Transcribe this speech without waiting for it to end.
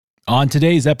On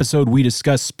today's episode, we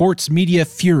discuss sports media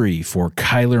fury for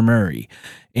Kyler Murray,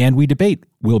 and we debate,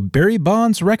 will Barry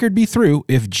Bonds' record be through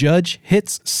if Judge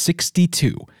hits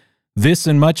 62? This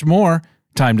and much more.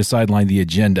 Time to sideline the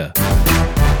agenda.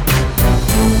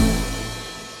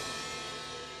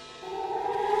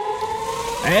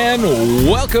 And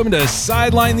welcome to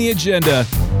Sideline the Agenda.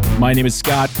 My name is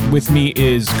Scott. With me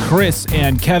is Chris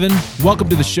and Kevin. Welcome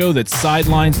to the show that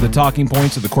sidelines the talking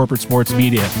points of the corporate sports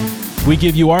media. We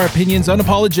give you our opinions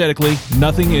unapologetically,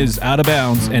 nothing is out of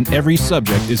bounds, and every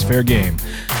subject is fair game.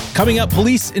 Coming up,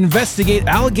 police investigate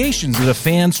allegations that a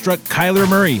fan struck Kyler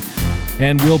Murray,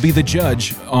 and we'll be the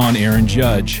judge on Aaron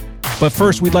Judge. But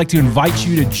first, we'd like to invite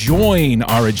you to join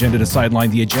our agenda to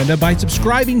sideline the agenda by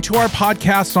subscribing to our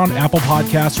podcast on Apple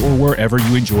Podcasts or wherever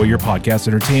you enjoy your podcast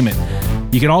entertainment.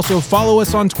 You can also follow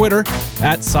us on Twitter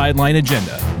at Sideline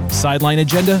Agenda. Sideline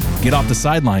Agenda, get off the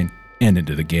sideline and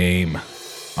into the game.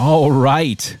 All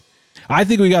right. I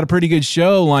think we got a pretty good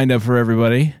show lined up for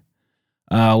everybody.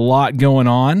 A lot going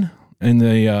on in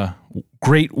the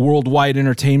great worldwide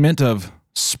entertainment of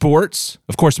sports.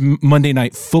 Of course, Monday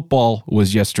Night Football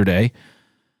was yesterday.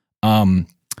 ESPN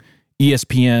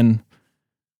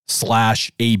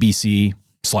 /ABC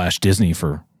 /Disney,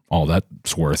 for all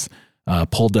that's worth,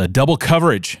 pulled a double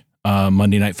coverage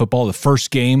Monday Night Football. The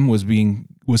first game was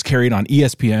carried on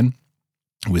ESPN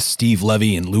with Steve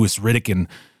Levy and Louis Riddick and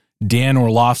Dan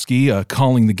Orlovsky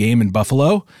calling the game in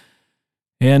Buffalo.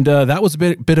 And that was a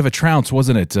bit of a trounce,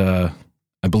 wasn't it? I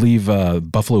believe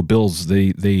Buffalo Bills,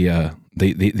 they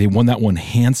won that one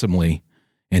handsomely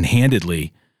and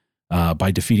handedly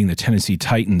by defeating the Tennessee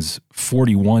Titans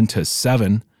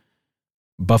 41-7.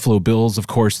 Buffalo Bills, of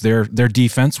course, their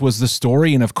defense was the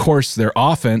story, and of course their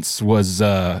offense was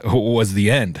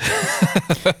the end.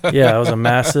 Yeah, it was a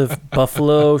massive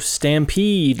Buffalo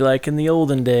stampede, like in the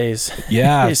olden days.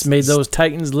 Yeah, Just made those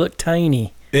Titans look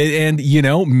tiny. And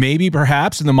maybe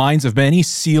perhaps in the minds of many,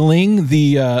 sealing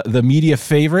the media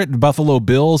favorite Buffalo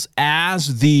Bills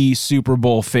as the Super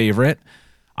Bowl favorite.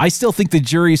 I still think the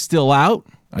jury's still out.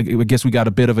 I guess we got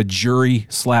a bit of a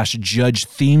jury/judge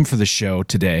theme for the show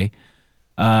today.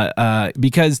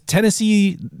 Because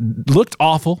Tennessee looked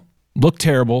awful, looked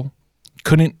terrible,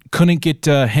 couldn't get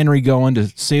Henry going to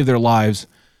save their lives.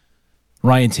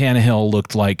 Ryan Tannehill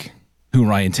looked like who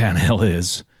Ryan Tannehill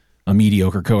is, a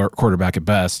mediocre quarterback at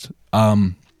best.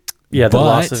 The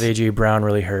loss of A.J. Brown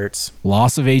really hurts.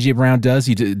 Loss of A.J. Brown does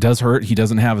hurt. He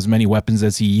doesn't have as many weapons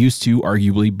as he used to,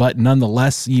 arguably, but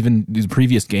nonetheless, even the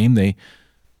previous game, they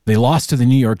lost to the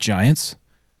New York Giants.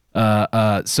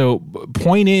 So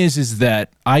point is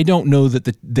that I don't know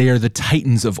that they are the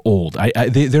Titans of old.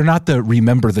 They're not the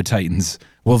Remember the Titans.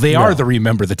 Well, they are the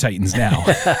Remember the Titans now.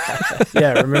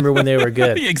 Yeah, remember when they were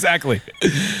good. Exactly.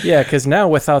 Yeah, because now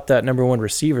without that number one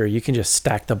receiver, you can just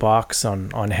stack the box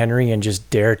on Henry and just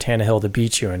dare Tannehill to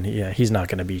beat you, and he's not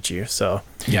going to beat you. So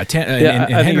and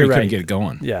Henry couldn't get it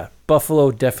going. Yeah,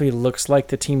 Buffalo definitely looks like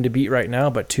the team to beat right now,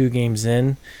 but 2 games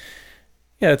in,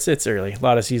 yeah, it's early. A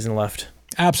lot of season left.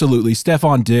 Absolutely.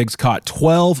 Stephon Diggs caught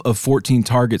 12 of 14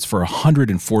 targets for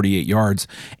 148 yards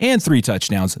and 3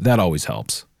 touchdowns. That always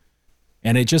helps.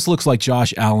 And it just looks like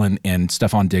Josh Allen and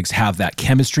Stephon Diggs have that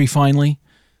chemistry finally.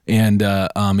 And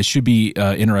it should be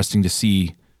interesting to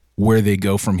see where they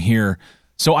go from here.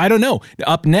 So I don't know.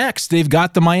 Up next, they've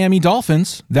got the Miami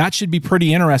Dolphins. That should be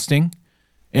pretty interesting.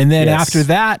 And then after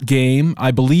that game,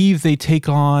 I believe they take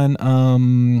on...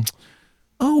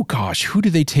 who do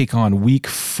they take on week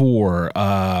 4?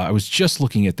 I was just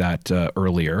looking at that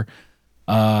earlier.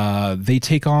 They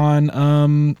take on,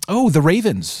 the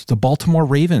Ravens, the Baltimore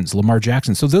Ravens, Lamar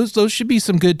Jackson. So those should be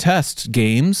some good test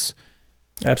games.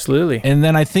 Absolutely. And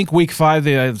then I think week 5,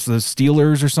 they have the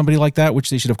Steelers or somebody like that,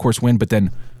 which they should, of course, win. But then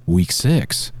week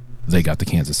 6, they got the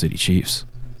Kansas City Chiefs.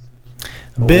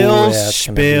 Bills.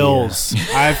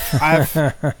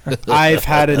 I've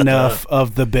had enough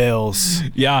of the Bills.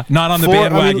 Yeah, not on the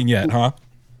bandwagon yet, huh?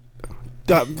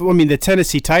 The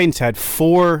Tennessee Titans had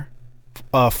four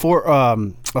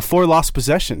lost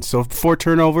possessions, so 4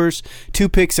 turnovers, 2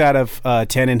 picks out of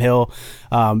Tannehill,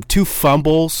 2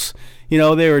 fumbles. They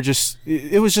were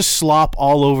it was just slop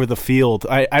all over the field.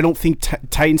 I don't think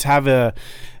Titans have I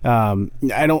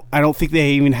don't think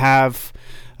they even have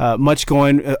much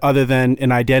going other than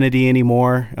an identity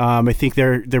anymore. I think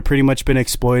they're pretty much been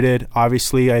exploited.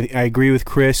 Obviously, I agree with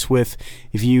Chris with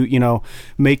if you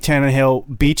make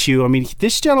Tannehill beat you. I mean,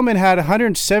 this gentleman had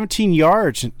 117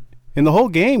 yards in the whole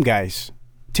game, guys.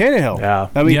 Tannehill. Yeah.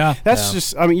 I mean, Yeah. that's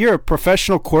just. I mean, you're a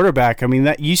professional quarterback. I mean,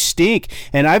 that you stink.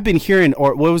 And I've been hearing,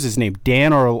 or what was his name,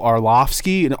 Dan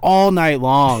Orlovsky, and all night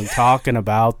long talking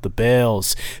about the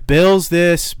Bills. Bills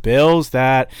this, Bills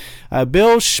that,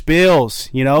 Bills spills.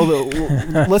 You know,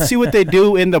 let's see what they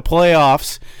do in the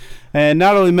playoffs. And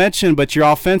not only mention, but your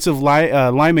offensive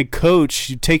lineman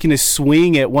coach taking a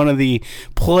swing at one of the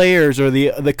players or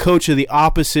the coach of the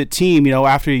opposite team, you know,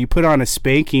 after you put on a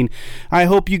spanking. I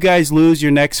hope you guys lose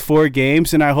your next 4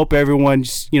 games, and I hope everyone,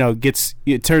 you know,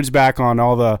 turns back on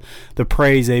all the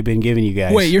praise they've been giving you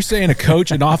guys. Wait, you're saying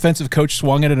an offensive coach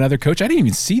swung at another coach? I didn't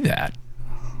even see that.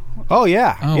 Oh,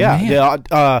 yeah. Oh, yeah.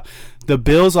 man. The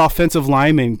Bills' offensive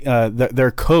lineman,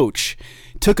 their coach,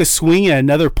 took a swing at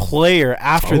another player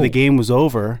after the game was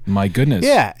over. My goodness.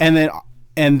 Yeah, and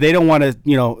they don't want to,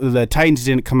 you know, the Titans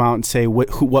didn't come out and say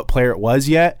what player it was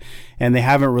yet, and they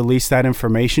haven't released that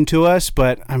information to us.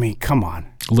 But I mean, come on,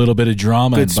 A little bit of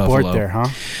drama good in sport Buffalo. there, huh?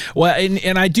 Well,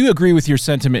 and I do agree with your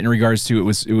sentiment in regards to it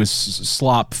was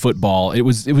slop football. It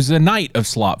was a night of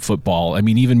slop football. I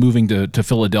mean, even moving to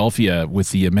Philadelphia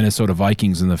with the Minnesota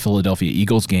Vikings and the Philadelphia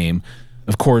Eagles game,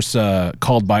 of course,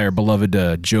 called by our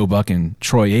beloved Joe Buck and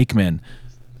Troy Aikman.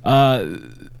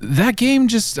 That game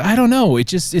just, I don't know. It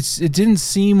didn't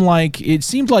seem like, it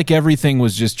seemed like everything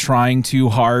was just trying too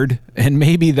hard. And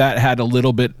maybe that had a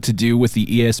little bit to do with the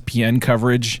ESPN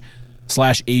coverage /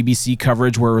 ABC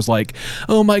coverage, where it was like,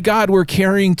 oh my God, we're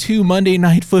carrying 2 Monday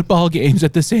Night Football games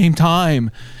at the same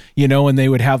time. You know, and they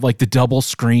would have like the double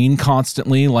screen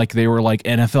constantly, like they were like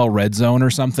NFL Red Zone or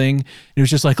something. It was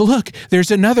just like, look, there's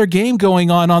another game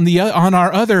going on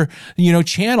our other, you know,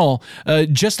 channel.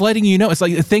 Just letting you know. It's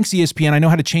like, thanks ESPN. I know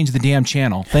how to change the damn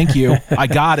channel. Thank you. I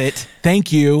got it.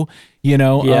 Thank you. You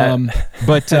know, Yeah.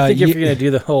 but I think if you're gonna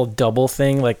do the whole double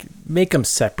thing, like make them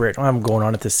separate. I'm going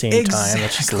on at the same time.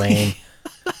 That's just Exactly. lame.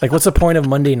 Like, what's the point of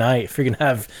Monday night if you're gonna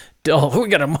have? We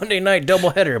got a Monday night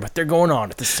doubleheader, but they're going on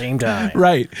at the same time.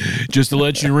 Right. Just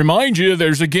to remind you,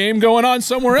 there's a game going on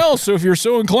somewhere else. So if you're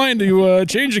so inclined to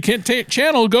change the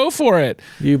channel, go for it.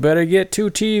 You better get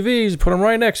 2 TVs, put them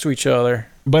right next to each other.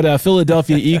 But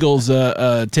Philadelphia Eagles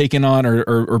taking on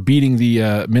or beating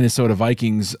the Minnesota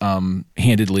Vikings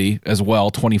handedly as well,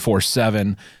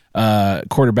 24-7.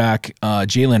 Quarterback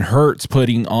Jalen Hurts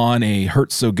putting on a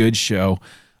Hurts So Good show.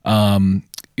 Had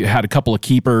a couple of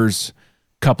keepers,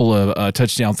 couple of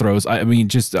touchdown throws. I mean,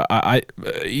 just I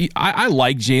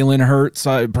like Jalen Hurts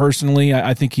personally.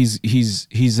 I think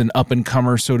he's an up and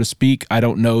comer, so to speak. I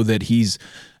don't know that he's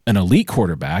an elite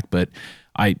quarterback, but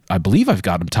I believe I've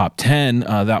got him top 10.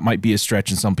 That might be a stretch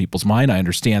in some people's mind. I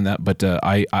understand that, but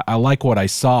I like what I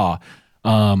saw.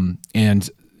 And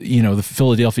you know, the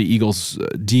Philadelphia Eagles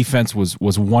defense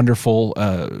was wonderful.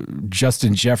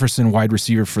 Justin Jefferson, wide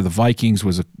receiver for the Vikings,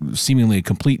 was seemingly a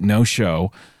complete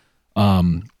no-show.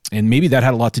 And maybe that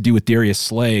had a lot to do with Darius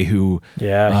Slay, who He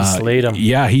slayed him.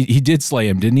 Yeah, he did slay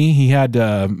him, didn't he? He had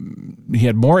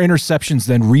more interceptions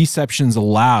than receptions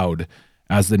allowed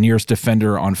as the nearest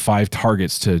defender on 5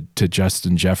 targets to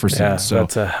Justin Jefferson. Yeah, So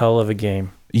that's a hell of a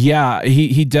game. yeah,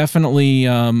 he definitely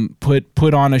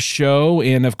put on a show,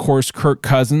 and of course Kirk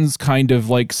Cousins kind of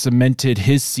like cemented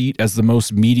his seat as the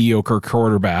most mediocre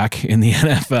quarterback in the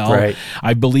NFL. Right.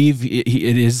 I believe it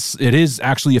is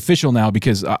actually official now,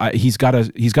 because he's got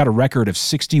a record of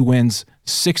 60 wins,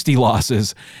 60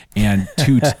 losses, and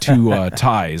two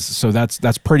ties. So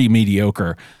that's pretty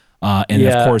mediocre. And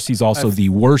of course he's also the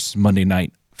worst Monday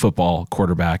Night Football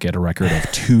quarterback at a record of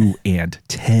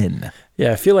 2-10.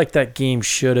 Yeah, I feel like that game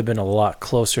should have been a lot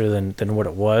closer than what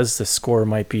it was. The score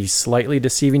might be slightly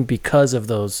deceiving because of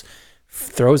those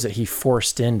throws that he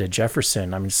forced into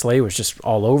Jefferson. I mean, Slay was just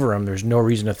all over him. There's no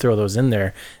reason to throw those in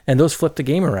there, and those flipped the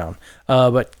game around.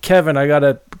 But Kevin, I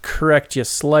gotta correct you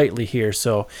slightly here.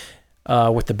 So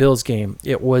with the Bills game,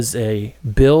 it was a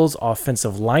Bills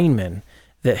offensive lineman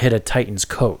that hit a Titans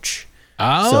coach.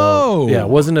 Oh, So, yeah, it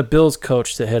wasn't a Bills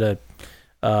coach that hit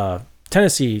a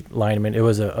Tennessee lineman. It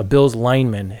was a Bills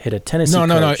lineman hit a Tennessee coach.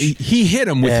 No. He hit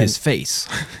him with his face.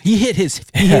 He hit his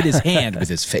hand with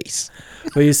his face.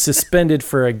 But he's suspended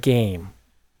for a game.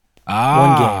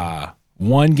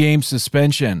 One game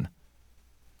suspension.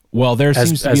 Well, there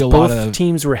seems to be a both lot of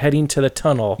teams were heading to the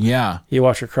tunnel. yeah. He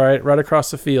watched her right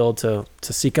across the field to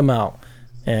seek him out,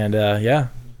 and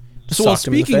So well, socked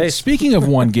him in the face. speaking of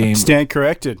one game, Stand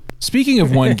corrected. speaking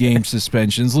of one game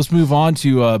suspensions, let's move on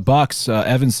to Bucks.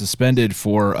 Evans suspended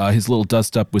for his little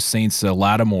dust up with Saints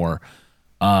Lattimore.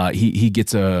 He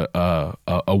gets a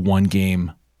 1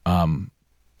 game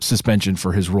suspension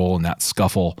for his role in that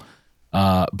scuffle.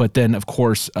 But then, of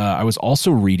course, I was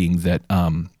also reading that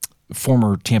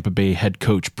former Tampa Bay head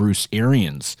coach Bruce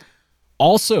Arians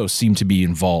also seem to be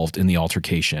involved in the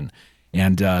altercation.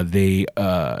 And they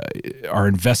are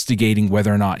investigating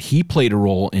whether or not he played a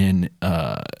role in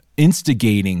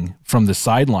instigating from the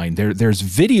sideline. There's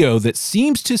video that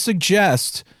seems to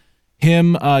suggest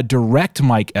him direct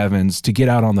Mike Evans to get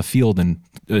out on the field and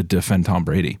defend Tom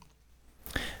Brady.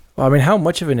 Well, I mean, how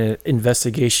much of an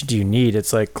investigation do you need?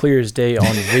 It's like clear as day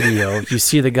on video. You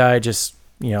see the guy just,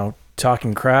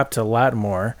 talking crap to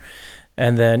Lattimore.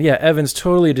 And then, Evans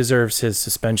totally deserves his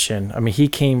suspension. I mean, he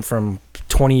came from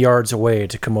 20 yards away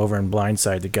to come over and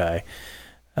blindside the guy.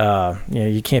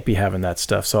 You can't be having that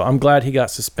stuff. So I'm glad he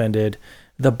got suspended.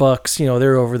 The Bucks,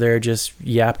 they're over there just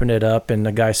yapping it up, and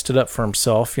the guy stood up for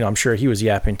himself. I'm sure he was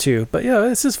yapping too. But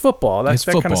this is football. That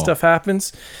kind of stuff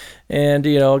happens, and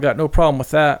got no problem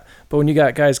with that. But when you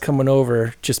got guys coming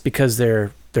over just because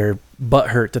they're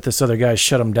butthurt that this other guy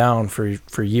shut them down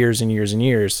for years and years and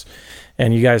years,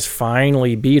 and you guys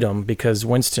finally beat him because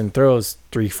Winston throws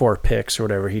 3-4 picks or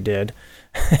whatever he did,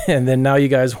 and then now you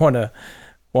guys want to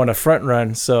front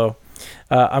run. So.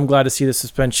 I'm glad to see the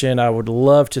suspension. I would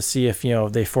love to see if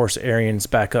they force Arians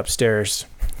back upstairs.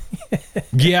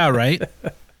 Yeah, right.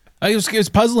 It was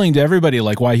puzzling to everybody,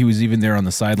 like why he was even there on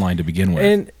the sideline to begin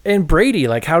with. And Brady,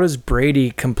 like how does Brady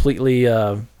completely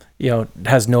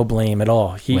has no blame at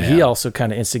all? He also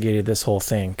kind of instigated this whole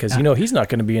thing because he's not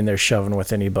going to be in there shoving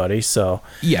with anybody. So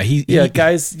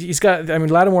guys, he's got. I mean,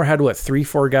 Lattimore had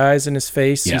 3-4 guys in his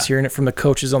face. Yeah. He's hearing it from the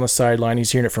coaches on the sideline.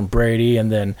 He's hearing it from Brady,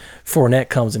 and then Fournette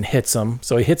comes and hits him.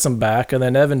 So he hits him back, and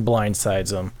then Evan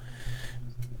blindsides him.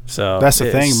 So that's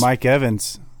the thing, Mike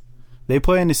Evans. They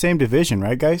play in the same division,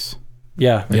 right, guys?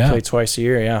 Yeah, they play twice a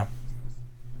year. Yeah.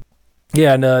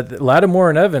 Yeah, and Lattimore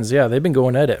and Evans, they've been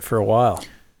going at it for a while.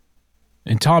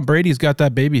 And Tom Brady's got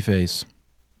that baby face.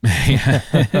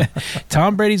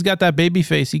 Tom Brady's got that baby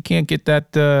face. He can't get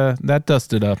that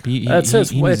dusted up. It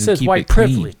says white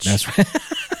privilege. That's right.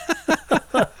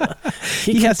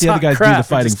 He has the other guys do the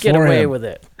fighting just get for away him. with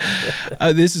it.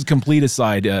 This is complete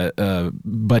aside,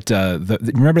 but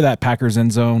remember that Packers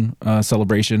end zone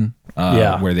celebration?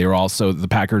 Where they were also the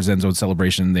Packers end zone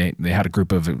celebration. They had a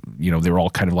group of they were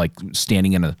all kind of like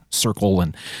standing in a circle,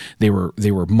 and they were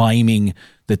miming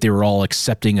that they were all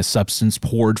accepting a substance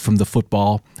poured from the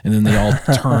football, and then they all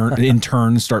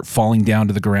turn start falling down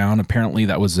to the ground. Apparently,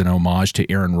 that was an homage to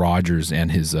Aaron Rodgers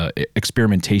and his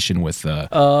experimentation with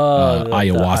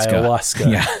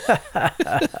ayahuasca. Yeah,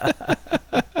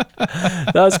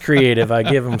 that was creative. I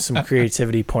give him some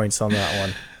creativity points on that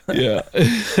one. Yeah,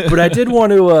 but I did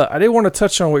want to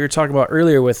touch on what you're talking about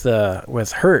earlier with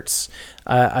Hurts.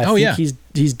 I think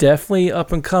he's definitely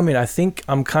up and coming. I think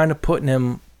I'm kind of putting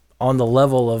him on the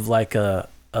level of like a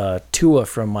Tua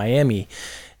from Miami.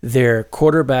 They're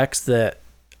quarterbacks that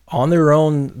on their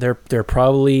own they're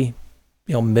probably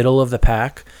middle of the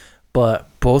pack, but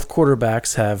both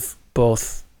quarterbacks have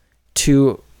both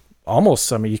two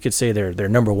almost. I mean, you could say they're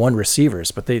number one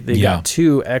receivers, but they got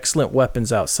two excellent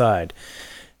weapons outside.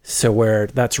 So where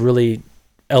that's really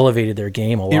elevated their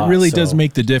game a lot. It really does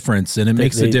make the difference, and it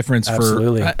makes the difference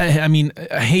absolutely. For. I mean,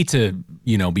 I hate to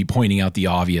be pointing out the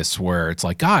obvious, where it's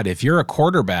like, God, if you're a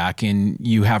quarterback and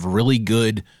you have really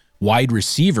good wide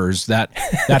receivers, that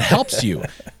helps you,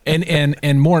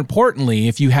 and more importantly,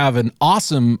 if you have an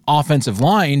awesome offensive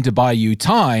line to buy you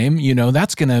time,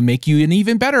 that's going to make you an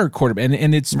even better quarterback.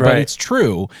 And it's right. But it's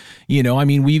true, I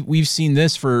mean, we've seen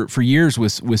this for years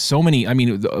with so many. I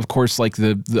mean, of course, like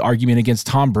the argument against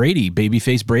Tom Brady,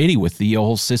 babyface Brady, with the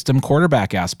whole system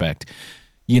quarterback aspect.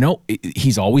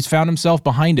 He's always found himself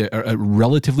behind a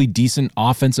relatively decent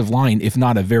offensive line, if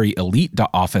not a very elite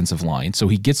offensive line. So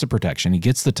he gets the protection, he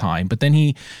gets the time, but then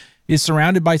he is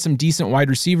surrounded by some decent wide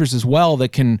receivers as well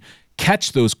that can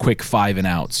catch those quick 5 and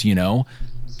outs. It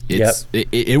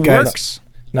works.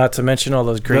 Not to mention all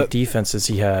those great defenses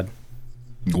he had.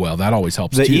 Well, that always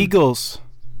helps too.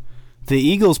 The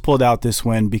Eagles pulled out this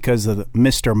win because of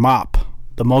Mr. Mop.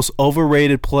 The most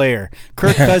overrated player.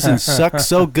 Kirk Cousins sucks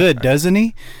so good, doesn't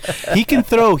he? He can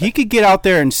throw. He could get out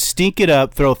there and stink it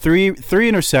up, throw three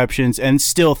interceptions, and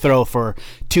still throw for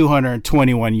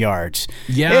 221 yards.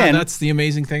 Yeah, and that's the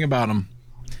amazing thing about him.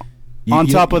 On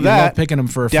top of that, love picking him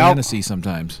for fantasy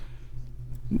sometimes.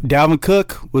 Dalvin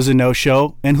Cook was a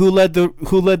no-show, and who led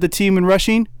the team in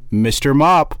rushing? Mr.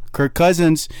 Mop, Kirk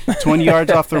Cousins, 20 yards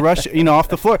off the rush, off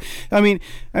the floor. I mean,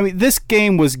 this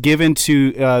game was given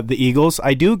to the Eagles.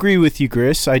 I do agree with you,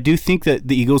 Chris. I do think that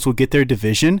the Eagles will get their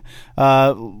division.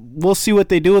 We'll see what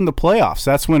they do in the playoffs.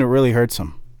 That's when it really hurts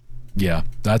them. Yeah,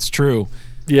 that's true.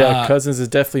 Yeah, Cousins is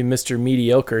definitely Mr.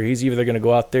 Mediocre. He's either going to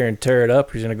go out there and tear it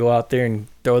up, or he's going to go out there and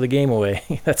throw the game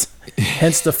away. That's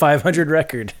hence the 500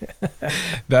 record.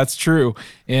 That's true.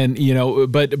 And,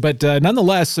 but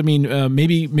nonetheless, I mean,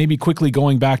 maybe quickly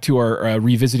going back to our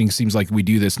revisiting, seems like we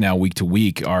do this now week to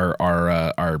week,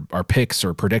 our picks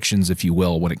or predictions, if you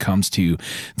will, when it comes to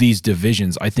these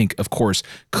divisions. I think, of course,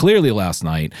 clearly last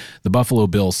night, the Buffalo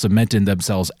Bills cemented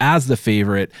themselves as the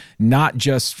favorite, not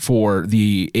just for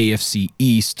the AFC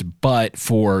East, but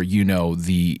for,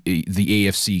 the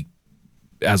AFC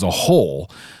as a whole.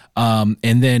 And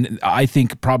then I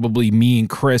think probably me and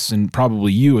Chris, and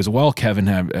probably you as well, Kevin,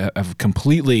 have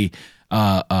completely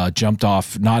jumped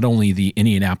off not only the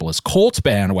Indianapolis Colts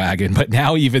bandwagon, but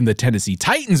now even the Tennessee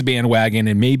Titans bandwagon.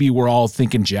 And maybe we're all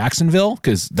thinking Jacksonville,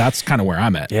 because that's kind of where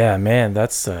I'm at. Yeah, man,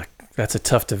 that's a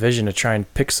tough division to try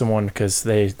and pick someone, because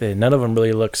they none of them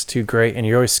really looks too great. And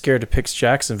you're always scared to pick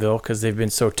Jacksonville because they've been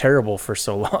so terrible for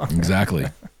so long. Exactly.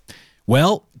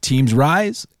 Well, teams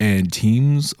rise and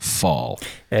teams fall.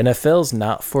 NFL's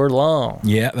not for long.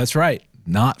 Yeah, that's right.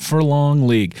 Not for long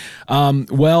league. So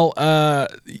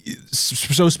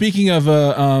speaking of,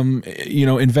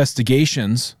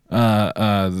 investigations,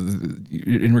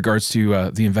 in regards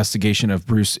to the investigation of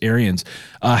Bruce Arians,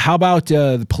 how about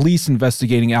the police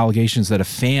investigating allegations that a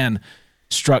fan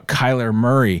struck Kyler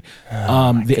Murray?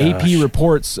 The AP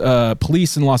reports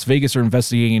police in Las Vegas are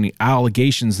investigating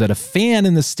allegations that a fan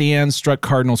in the stands struck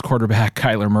Cardinals quarterback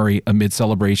Kyler Murray amid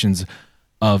celebrations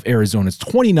of Arizona's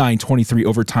 29-23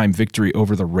 overtime victory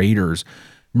over the Raiders.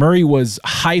 Murray was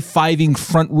high-fiving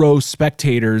front row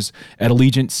spectators at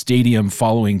Allegiant Stadium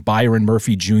following Byron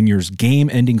Murphy Jr.'s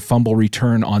game-ending fumble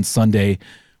return on Sunday,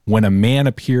 when a man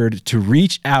appeared to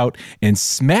reach out and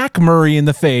smack Murray in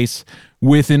the face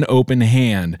with an open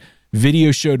hand.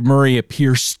 Video showed Murray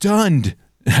appear stunned.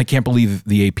 I can't believe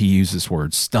the AP used this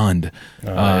word, stunned.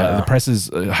 The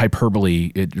press's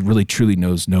hyperbole, it really truly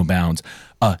knows no bounds.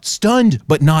 Stunned,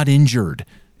 but not injured.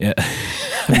 Yeah.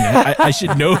 I mean, I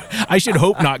should know. I should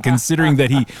hope not, considering that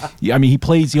he only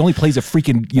plays a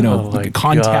freaking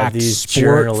contact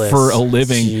sport for a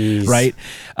living. Jeez. Right?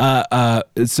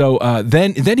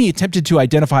 Then he attempted to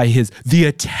identify the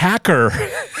attacker.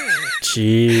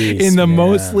 Jeez, in the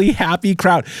mostly happy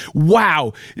crowd.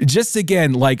 Wow. Just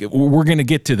again, like, we're gonna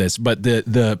get to this, but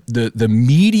the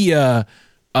media,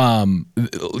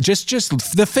 just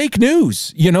the fake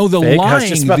news, the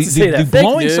lying, the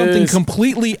blowing something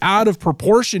completely out of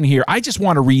proportion here. I just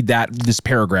want to read this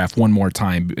paragraph one more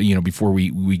time, before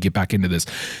we get back into this.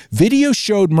 Video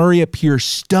showed Murray appear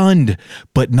stunned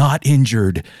but not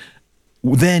injured,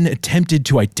 then attempted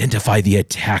to identify the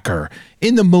attacker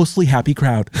in the mostly happy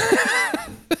crowd.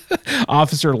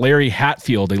 Officer Larry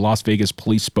Hatfield, a Las Vegas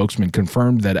police spokesman,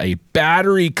 confirmed that a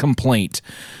battery complaint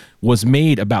was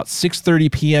made about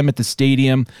 6:30 p.m. at the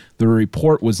stadium. The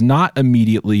report was not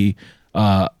immediately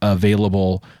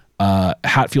available.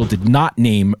 Hatfield did not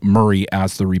name Murray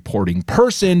as the reporting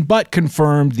person, but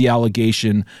confirmed the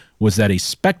allegation was that a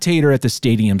spectator at the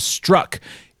stadium struck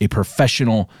a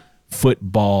professional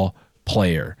football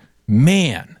player.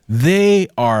 Man, they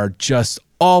are just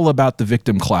all about the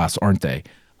victim class, aren't they?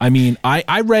 I mean,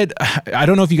 I read, I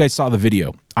don't know if you guys saw the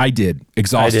video. I did,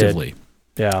 exhaustively. I did.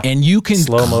 Yeah. And you can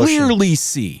clearly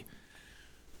see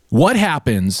what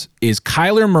happens is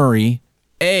Kyler Murray,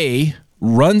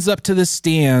 runs up to the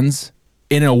stands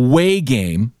in an away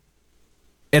game,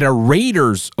 at a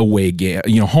Raiders away game,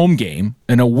 home game,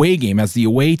 an away game as the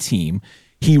away team.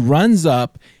 He runs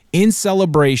up in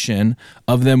celebration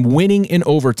of them winning in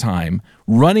overtime,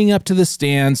 running up to the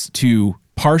stands to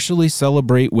partially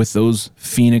celebrate with those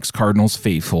Phoenix Cardinals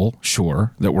faithful,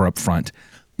 sure, that were up front,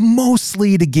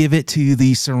 mostly to give it to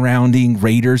the surrounding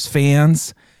Raiders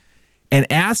fans. And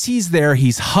as he's there,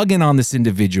 he's hugging on this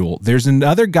individual. There's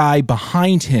another guy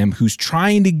behind him who's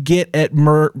trying to get at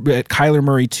Kyler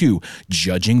Murray too.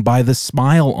 Judging by the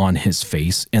smile on his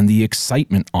face and the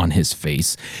excitement on his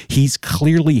face, he's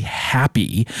clearly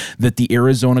happy that the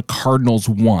Arizona Cardinals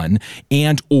won,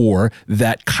 and or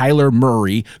that Kyler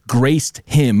Murray graced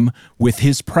him with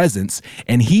his presence.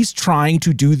 And he's trying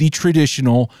to do the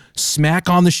traditional smack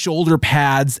on the shoulder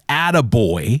pads,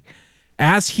 attaboy.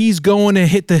 As he's going to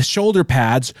hit the shoulder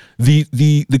pads,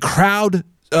 the crowd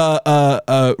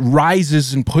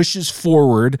rises and pushes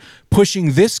forward,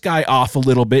 pushing this guy off a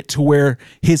little bit to where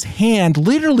his hand,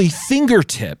 literally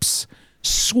fingertips,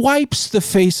 swipes the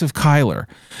face of Kyler.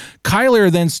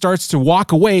 Kyler then starts to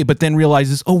walk away, but then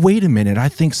realizes, oh, wait a minute, I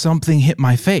think something hit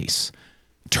my face.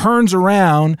 Turns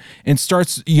around and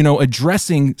starts,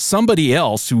 addressing somebody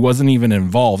else who wasn't even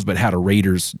involved but had a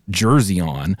Raiders jersey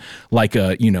on, like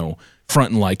a,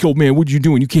 fronting like, oh man, what you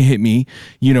doing? You can't hit me,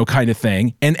 kind of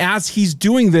thing. And as he's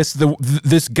doing this,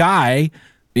 this guy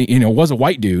was a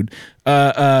white dude,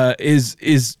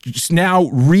 is just now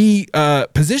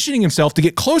positioning himself to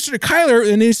get closer to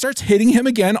Kyler, and he starts hitting him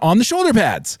again on the shoulder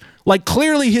pads. Like,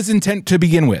 clearly his intent to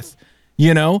begin with,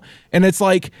 and it's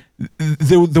like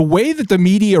the way that the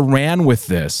media ran with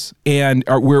this, and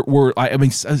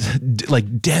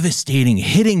like devastating,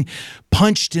 hitting,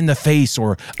 punched in the face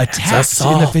or attacked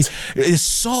in the face,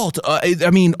 assault.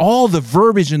 All the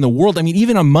verbiage in the world.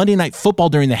 Even on Monday Night Football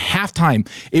during the halftime,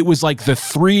 it was like the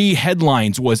three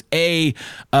headlines was I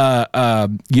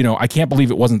can't believe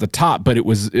it wasn't the top, but it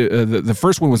was the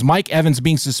first one was Mike Evans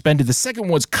being suspended. The second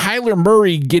one was Kyler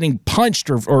Murray getting punched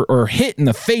or hit in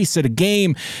the face at a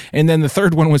game, and then the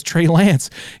third one was Trey Lance,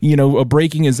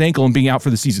 breaking his ankle and being out for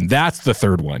the season. That's the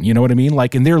third one. You know what I mean?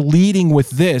 Like, and they're leading with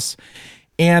this,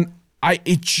 and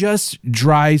it just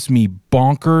drives me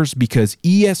bonkers because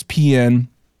ESPN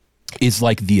is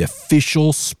like the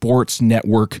official sports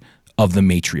network of the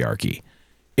matriarchy.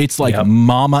 It's like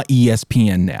Mama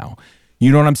ESPN now.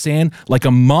 You know what I'm saying? Like,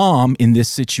 a mom in this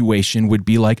situation would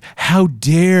be like, how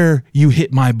dare you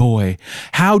hit my boy?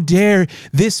 How dare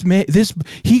this man,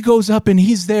 he goes up and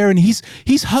he's there and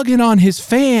he's hugging on his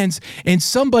fans, and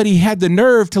somebody had the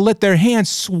nerve to let their hand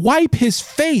swipe his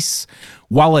face.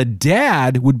 While a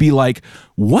dad would be like,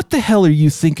 what the hell are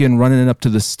you thinking running up to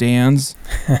the stands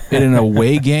in an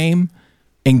away game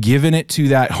and giving it to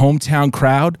that hometown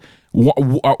crowd?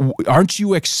 Aren't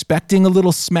you expecting a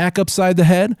little smack upside the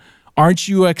head? Aren't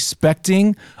you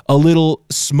expecting a little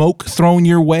smoke thrown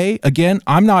your way? Again,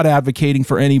 I'm not advocating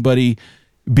for anybody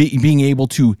being able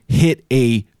to hit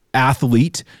a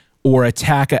athlete or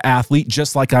attack an athlete,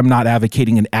 just like I'm not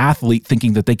advocating an athlete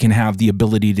thinking that they can have the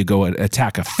ability to go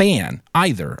attack a fan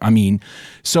either. But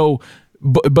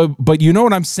you know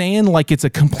what I'm saying? Like, it's a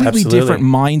completely different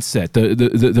mindset.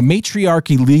 The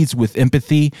matriarchy leads with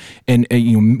empathy, and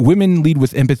women lead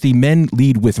with empathy, men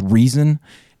lead with reason.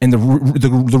 And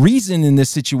the reason in this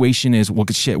situation is, well,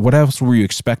 shit, what else were you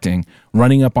expecting?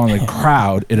 Running up on the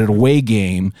crowd at an away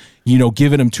game,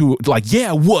 giving them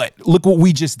what? Look what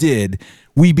we just did.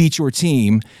 We beat your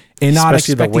team, and not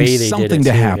expecting something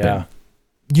to happen. Yeah.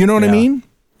 You know what I mean?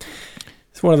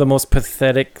 It's one of the most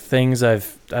pathetic things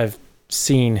I've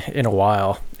seen in a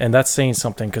while, and that's saying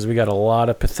something because we got a lot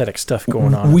of pathetic stuff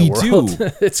going on in the world.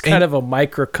 It's kind of a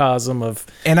microcosm of,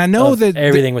 and I know that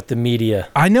everything with the media.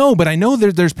 I know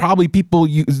there's probably people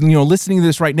listening to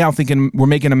this right now thinking we're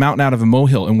making a mountain out of a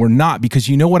molehill, and we're not, because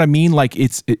you know what I mean. Like,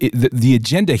 the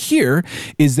agenda here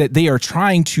is that they are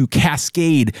trying to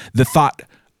cascade the thought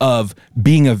of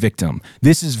being a victim.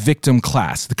 This is victim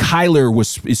class. The Kyler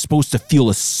is supposed to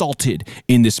feel assaulted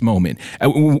in this moment,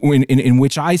 in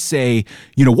which I say,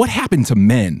 what happened to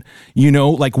men?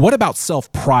 Like, what about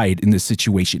self-pride in this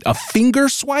situation? A finger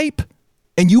swipe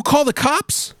and you call the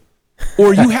cops?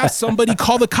 Or you have somebody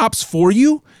call the cops for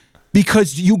you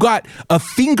because you got a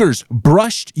fingers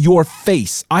brushed your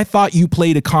face. I thought you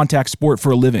played a contact sport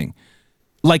for a living.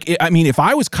 Like, if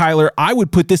I was Kyler, I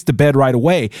would put this to bed right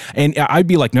away, and I'd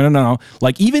be like, no.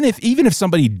 Like, even if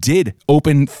somebody did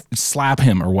slap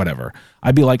him or whatever,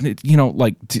 I'd be like, I'm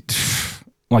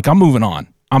moving on.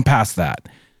 I'm past that.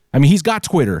 He's got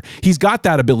Twitter. He's got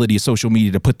that ability of social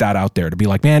media to put that out there, to be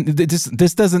like, man,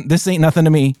 this ain't nothing to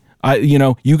me.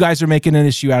 You guys are making an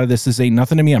issue out of this. This ain't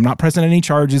nothing to me. I'm not pressing any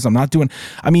charges. I'm not doing.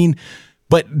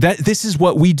 But this is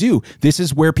what we do. This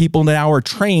is where people now are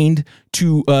trained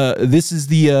to. This is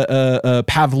the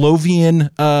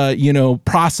Pavlovian,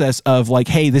 process of like,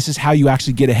 hey, this is how you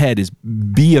actually get ahead: is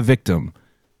be a victim,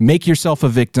 make yourself a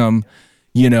victim,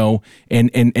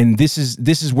 and this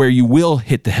is where you will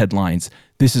hit the headlines.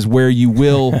 This is where you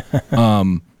will,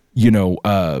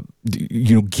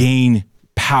 gain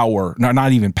power.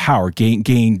 Not even power.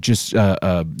 Gain just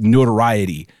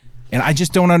notoriety. And I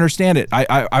just don't understand it.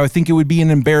 I think it would be an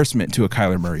embarrassment to a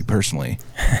Kyler Murray, personally.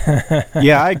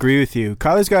 Yeah, I agree with you.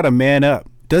 Kyler's got to man up.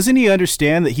 Doesn't he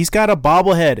understand that he's got a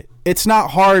bobblehead? It's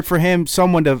not hard for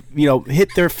someone to, hit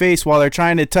their face while they're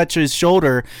trying to touch his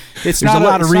shoulder. There's a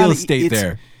lot of real estate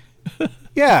there.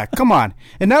 Yeah, come on.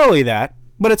 And not only that,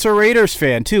 but it's a Raiders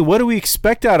fan, too. What do we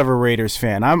expect out of a Raiders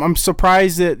fan? I'm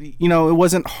surprised that, it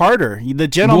wasn't harder. The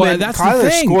gentleman,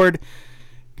 Kyler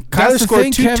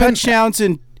scored 2 touchdowns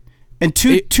and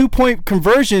two-point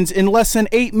conversions in less than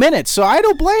 8 minutes. So I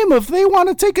don't blame them. If they want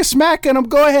to take a smack at him,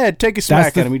 go ahead. Take a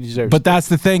smack at him. He deserves it. But that's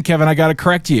the thing, Kevin. I got to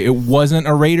correct you. It wasn't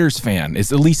a Raiders fan.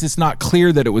 At least it's not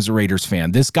clear that it was a Raiders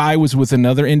fan. This guy was with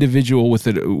another individual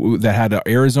that had an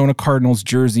Arizona Cardinals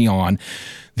jersey on.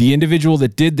 The individual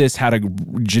that did this had a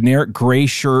generic gray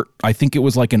shirt. I think it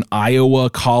was like an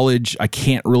Iowa college. I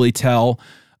can't really tell.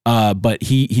 But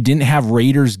he didn't have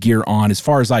Raiders gear on as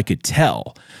far as I could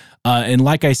tell. And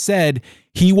like I said,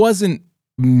 he wasn't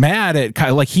mad at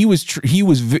Kyle. Like he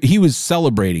was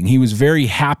celebrating. He was very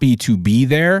happy to be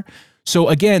there. So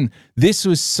again, this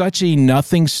was such a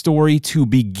nothing story to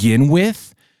begin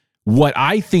with. What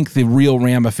I think the real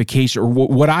ramification, or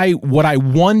what I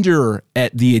wonder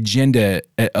at the agenda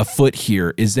afoot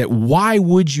here, is that why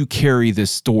would you carry this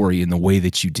story in the way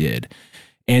that you did?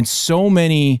 And so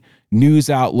many news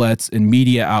outlets and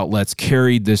media outlets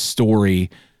carried this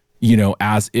story,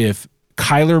 as if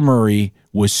Kyler Murray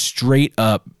was straight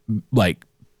up like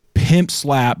pimp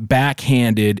slap,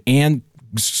 backhanded, and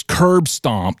curb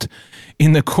stomped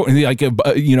in the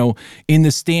in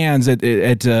the stands at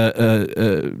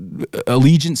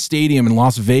Allegiant Stadium in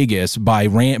Las Vegas by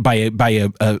a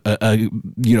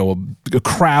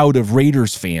crowd of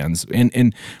Raiders fans,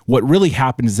 and what really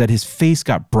happened is that his face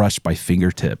got brushed by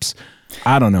fingertips.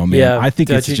 I don't know, man. Yeah, I think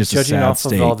it's just a judging sad off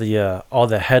state. of all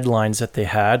the headlines that they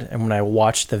had, and when I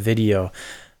watched the video,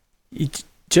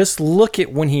 just look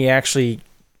at when he actually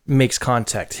makes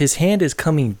contact. His hand is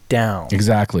coming down.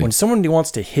 Exactly. When someone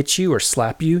wants to hit you or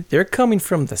slap you, they're coming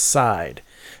from the side.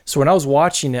 So when I was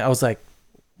watching it, I was like,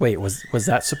 wait, was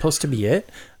that supposed to be it?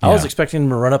 I was expecting him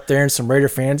to run up there and some Raider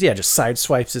fans, just side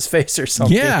swipes his face or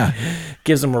something. Yeah.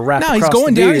 Gives him a rap across he's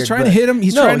going the down. beard, He's trying to hit him.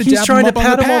 He's trying to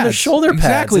pat him on the shoulder pads.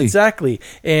 Exactly. Exactly.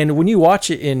 And when you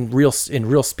watch it in real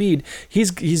speed,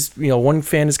 he's one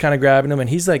fan is kind of grabbing him,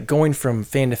 and he's like going from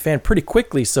fan to fan pretty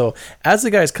quickly. So as the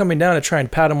guy's coming down to try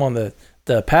and pat him on the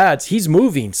pads, he's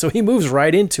moving, so he moves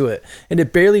right into it, and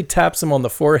it barely taps him on the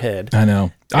forehead. I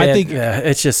know. I think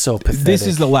it's just so pathetic. This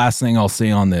is the last thing I'll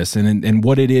say on this, and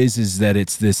what it is that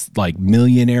it's this like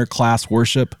millionaire class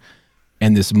worship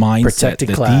and this mindset protected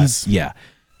that class.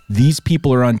 these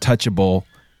people are untouchable,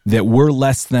 that we're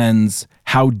less thans.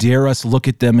 How dare us look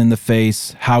at them in the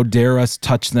face? How dare us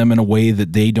touch them in a way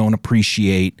that they don't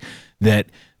appreciate? That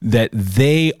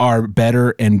they are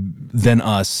better than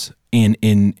us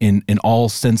in all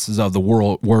senses of the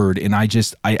word. And I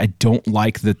don't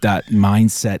like that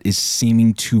mindset is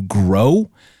seeming to grow.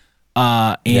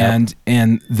 And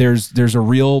there's a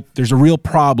real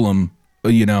problem,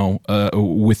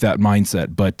 with that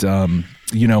mindset. But,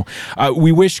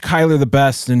 we wish Kyler the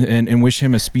best and wish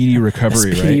him a speedy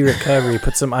recovery, recovery.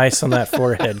 Put some ice on that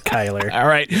forehead, Kyler. All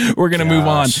right, we're going to move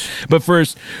on. But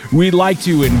first, we'd like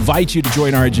to invite you to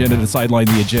join our agenda, to sideline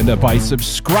the agenda, by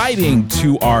subscribing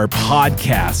to our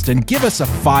podcast and give us a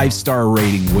 5-star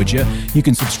rating, would you? You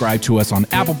can subscribe to us on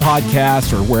Apple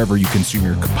Podcasts or wherever you consume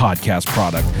your podcast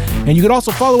product. And you can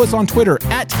also follow us on Twitter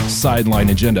at Sideline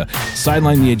Agenda.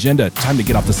 Sideline the agenda. Time to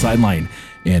get off the sideline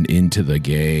and into the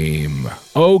game.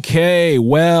 Okay,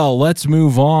 well, let's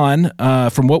move on.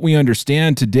 From what we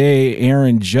understand today,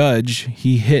 Aaron Judge,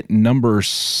 he hit number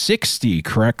 60,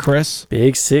 correct, Chris?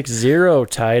 Big 6-0,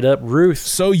 tied up Ruth.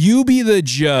 So you be the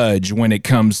judge when it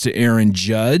comes to Aaron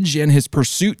Judge and his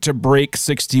pursuit to break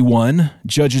 61.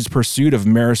 Judge's pursuit of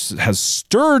Maris has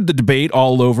stirred the debate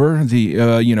all over the,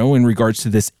 in regards to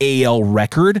this AL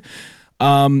record.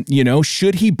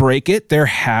 Should he break it? There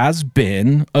has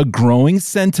been a growing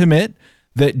sentiment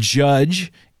that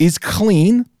Judge is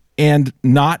clean and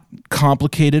not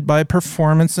complicated by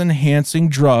performance-enhancing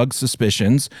drug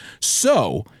suspicions.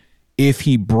 So, if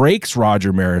he breaks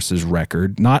Roger Maris's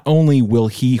record, not only will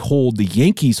he hold the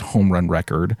Yankees home run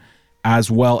record, as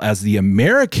well as the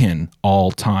American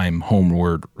all-time home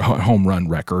run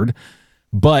record,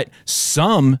 but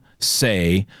some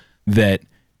say that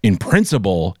in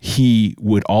principle, he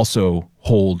would also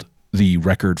hold the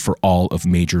record for all of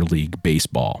Major League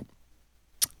Baseball.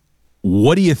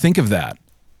 What do you think of that?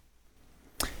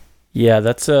 Yeah,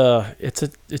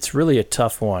 it's really a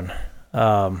tough one,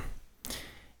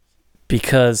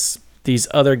 because these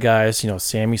other guys,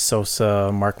 Sammy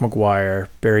Sosa, Mark McGwire,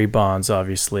 Barry Bonds,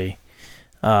 obviously,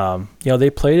 they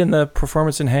played in the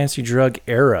performance-enhancing drug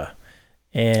era,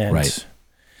 and right.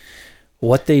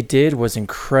 What they did was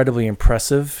incredibly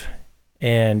impressive,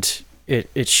 and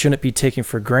it shouldn't be taken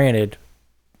for granted.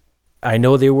 I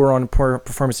know they were on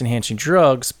performance-enhancing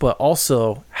drugs, but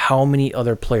also how many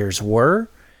other players were,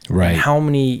 right? And how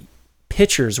many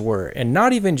pitchers were, and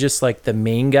not even just like the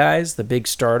main guys, the big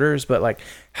starters, but like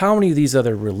how many of these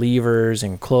other relievers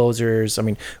and closers. I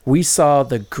mean, we saw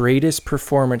the greatest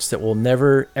performance that we'll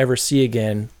never ever see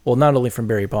again. Well, not only from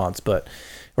Barry Bonds,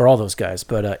 or all those guys,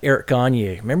 but Eric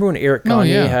Gagne. Remember when Eric Gagne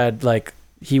had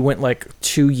he went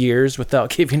 2 years without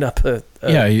giving up the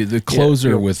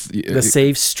closer with the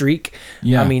save streak.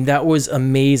 Yeah, I mean, that was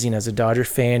amazing. As a Dodger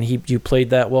fan, you played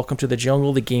that Welcome to the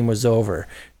Jungle. The game was over.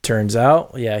 Turns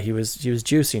out, he was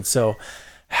juicing. So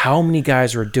How many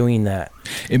guys were doing that?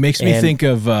 It makes me think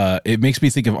of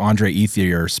Andre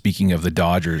Ethier, speaking of the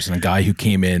Dodgers, and a guy who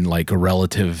came in like a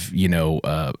relative,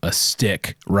 a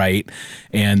stick, right?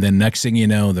 And then next thing you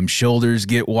know, them shoulders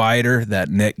get wider, that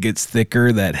neck gets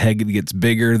thicker, that head gets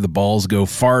bigger, the balls go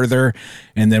farther,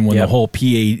 and then when the whole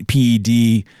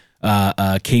PED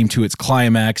came to its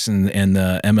climax, and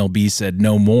the MLB said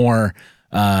no more.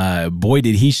 Boy,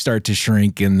 did he start to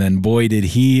shrink, and then boy, did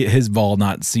his ball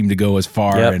not seem to go as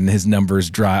far, and his numbers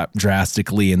drop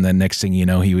drastically, and then next thing you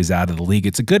know, he was out of the league.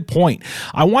 It's a good point.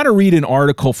 I want to read an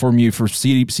article from you for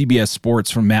CBS Sports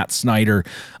from Matt Snyder.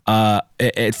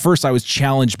 At first, I was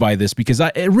challenged by this because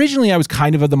originally I was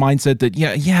kind of the mindset that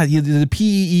the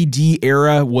PED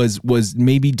era was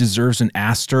maybe deserves an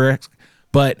asterisk,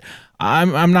 but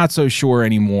I'm not so sure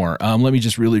anymore. Let me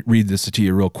just really read this to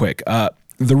you real quick.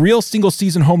 The real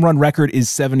single-season home run record is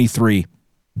 73.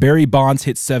 Barry Bonds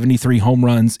hit 73 home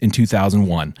runs in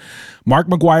 2001. Mark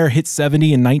McGwire hit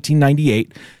 70 in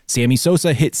 1998. Sammy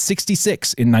Sosa hit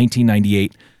 66 in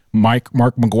 1998. Mark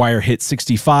McGwire hit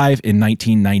 65 in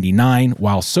 1999,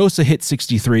 while Sosa hit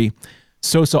 63.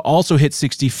 Sosa also hit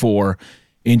 64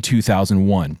 in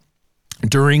 2001.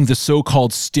 During the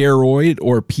so-called steroid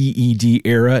or PED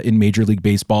era in Major League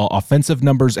Baseball, offensive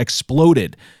numbers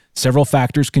exploded. Several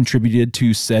factors contributed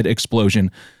to said explosion,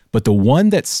 but the one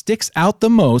that sticks out the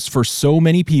most for so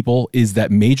many people is that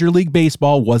Major League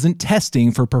Baseball wasn't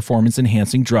testing for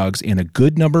performance-enhancing drugs, and a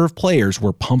good number of players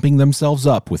were pumping themselves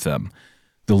up with them.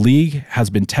 The league has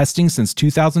been testing since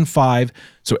 2005,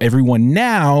 so everyone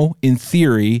now, in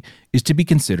theory, is to be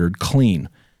considered clean.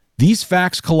 These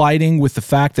facts colliding with the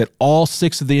fact that all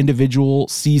 6 of the individual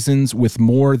seasons with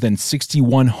more than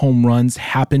 61 home runs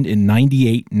happened in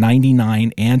 98,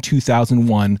 99, and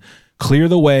 2001 clear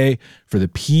the way for the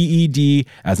PED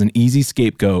as an easy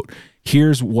scapegoat.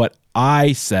 Here's what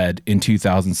I said in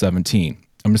 2017.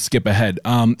 I'm going to skip ahead.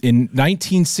 In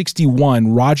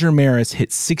 1961, Roger Maris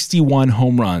hit 61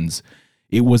 home runs.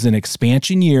 It was an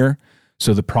expansion year,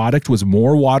 so the product was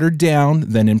more watered down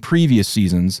than in previous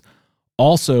seasons.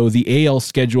 Also, the AL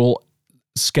schedule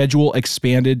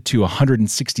expanded to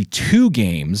 162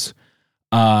 games.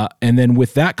 And then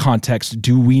with that context,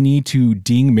 do we need to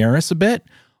ding Maris a bit?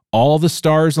 All the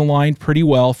stars aligned pretty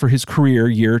well for his career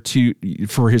year to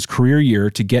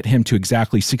get him to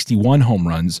exactly 61 home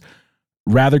runs.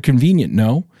 Rather convenient,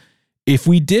 no? If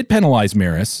we did penalize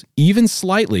Maris, even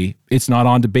slightly, it's not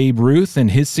on to Babe Ruth and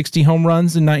his 60 home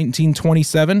runs in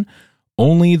 1927.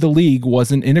 Only the league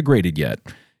wasn't integrated yet.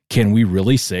 Can we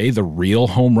really say the real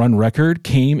home run record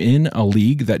came in a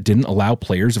league that didn't allow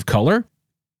players of color?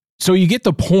 So you get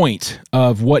the point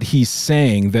of what he's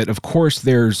saying, that of course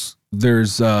there's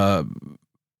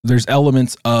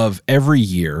elements of every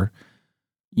year.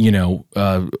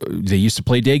 They used to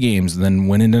play day games, then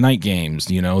went into night games.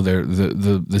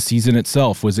 The season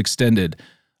itself was extended.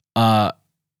 But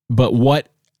what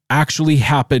actually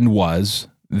happened was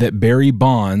that Barry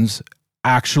Bonds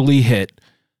actually hit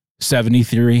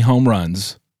 73 home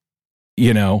runs,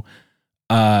 to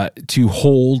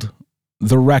hold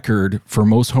the record for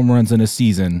most home runs in a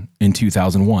season in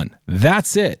 2001.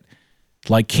 That's it.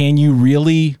 Like, can you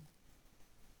really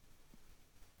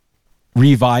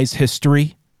revise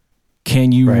history?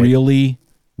 Can you really,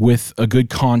 with a good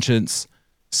conscience,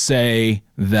 say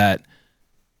that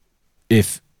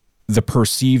if the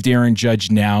perceived Aaron Judge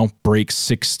now breaks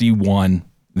 61,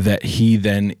 that he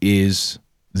then is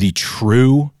the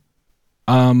true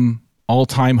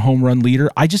all-time home run leader?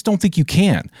 I just don't think you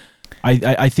can.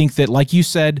 I think that, like you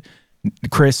said,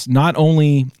 Chris, not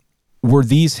only were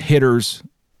these hitters,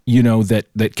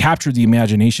 that captured the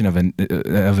imagination of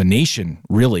a nation,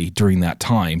 really, during that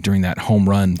time, during that home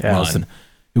run run.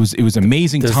 It was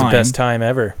amazing time. This is the best time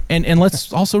ever. And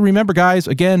let's also remember, guys,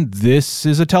 again, this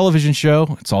is a television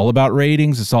show. It's all about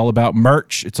ratings. It's all about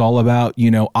merch. It's all about,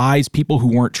 eyes. People who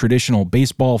weren't traditional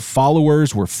baseball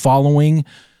followers were following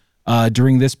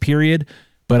during this period.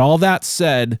 But all that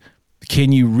said,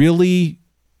 can you really,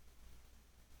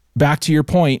 back to your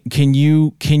point, can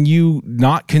you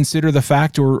not consider the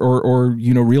fact or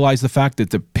realize the fact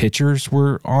that the pitchers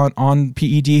were on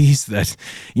PEDs, that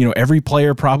every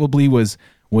player probably was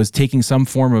taking some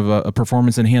form of a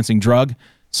performance enhancing drug?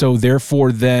 So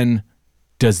therefore, then,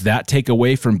 does that take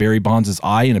away from Barry Bonds'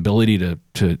 eye and ability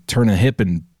to turn a hip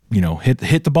and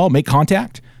hit the ball, make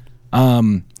contact?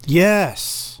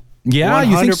 Yes. Yeah, 100%.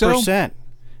 You think so?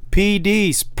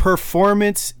 PEDs,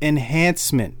 performance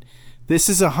enhancement. This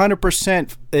is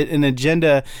 100% an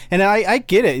agenda, and I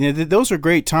get it. Those are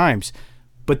great times,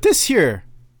 but this year,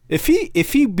 if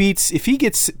he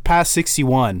gets past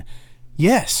 61,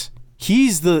 yes,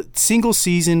 He's the single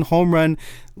season home run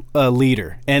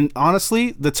leader. And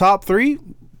honestly, the top three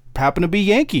happen to be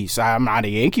Yankees. I'm not a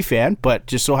Yankee fan, but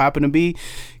just so happen to be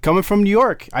coming from New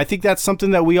York. I think that's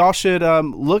something that we all should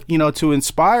look, to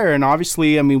inspire. And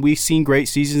obviously, I mean, we've seen great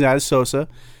seasons out of Sosa,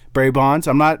 Barry Bonds.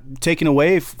 I'm not taking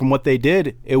away from what they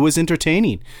did. It was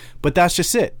entertaining, but that's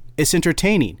just it. It's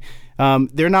entertaining.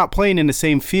 They're not playing in the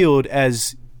same field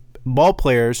as ball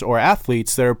players or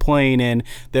athletes that are playing in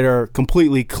that are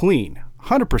completely clean.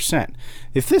 100%.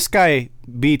 If this guy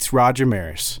beats Roger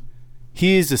Maris,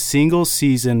 he is a single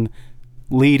season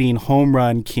leading home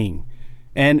run king.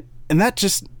 And that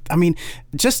just, I mean,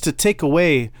 just to take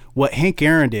away what Hank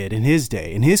Aaron did in his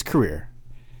day, in his career,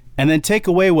 and then take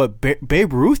away what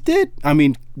Babe Ruth did. I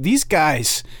mean, these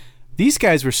guys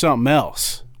were something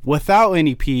else without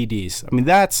any PEDs. I mean,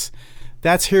 that's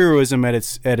heroism at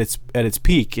its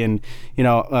peak. And,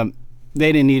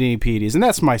 they didn't need any PEDs. And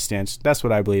that's my stance. That's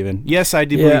what I believe in. Yes, I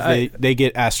do believe they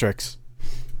get asterisks.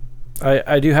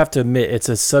 I do have to admit, it's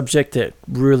a subject that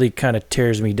really kind of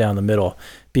tears me down the middle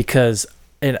because,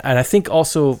 and I think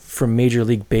also from Major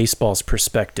League Baseball's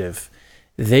perspective,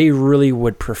 they really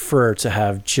would prefer to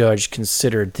have Judge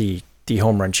considered the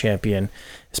home run champion,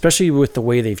 especially with the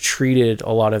way they've treated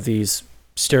a lot of these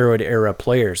steroid era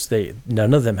players.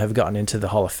 None of them have gotten into the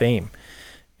Hall of Fame.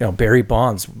 Barry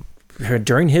Bonds,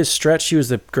 during his stretch, he was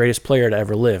the greatest player to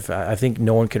ever live. I think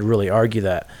no one could really argue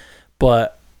that,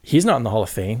 but he's not in the Hall of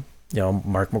Fame.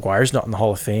 Mark McGwire's not in the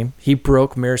Hall of Fame. He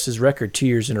broke Maris's record 2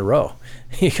 years in a row.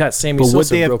 He got Sammy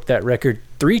Sosa broke that record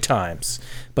 3 times,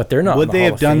 but they're not in the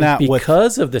Hall of Fame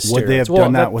because of the steroids. Would they have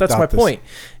done that that's my point.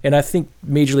 And I think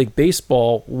Major League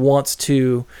Baseball wants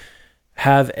to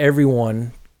have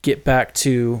everyone get back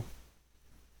to,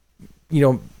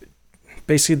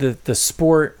 basically the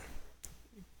sport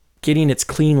getting its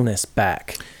cleanness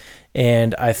back.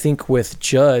 And I think with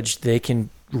Judge, they can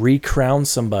recrown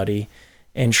somebody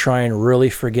and try and really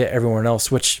forget everyone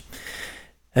else, which,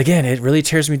 again, it really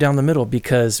tears me down the middle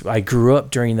because I grew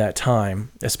up during that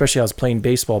time, especially I was playing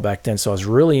baseball back then, so I was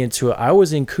really into it. I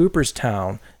was in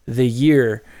Cooperstown the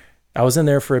year, I was in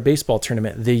there for a baseball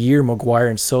tournament, the year McGwire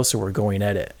and Sosa were going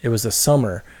at it. It was the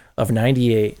summer of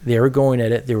 98. They were going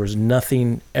at it. There was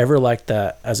nothing ever like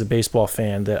that as a baseball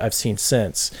fan that I've seen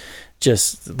since.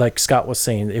 Just like Scott was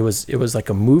saying, it was like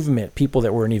a movement. People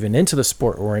that weren't even into the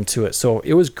sport were into it. So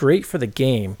it was great for the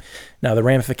game. Now the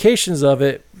ramifications of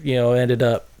it, ended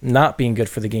up not being good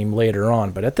for the game later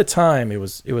on. But at the time, it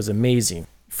was amazing.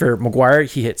 For McGwire,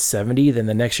 he hit 70. Then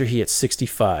the next year, he hit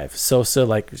 65. Sosa,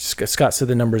 like Scott said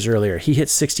the numbers earlier, he hit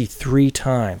 63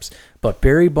 times. But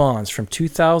Barry Bonds from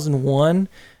 2001,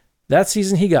 that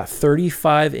season he got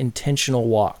 35 intentional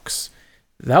walks.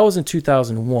 That was in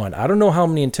 2001. I don't know how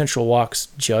many intentional walks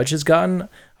Judge has gotten.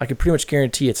 I can pretty much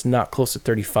guarantee it's not close to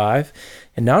 35.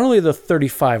 And not only the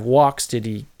 35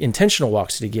 intentional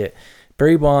walks did he get,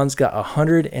 Barry Bonds got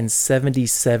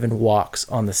 177 walks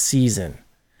on the season.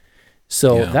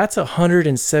 So that's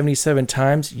 177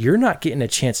 times. You're not getting a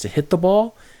chance to hit the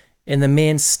ball, and the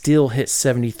man still hit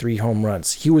 73 home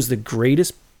runs. He was the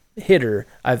greatest hitter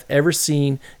I've ever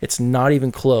seen. It's not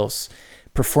even close.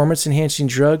 Performance-enhancing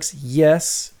drugs,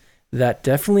 yes, that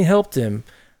definitely helped him.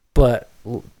 But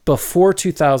before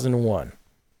 2001,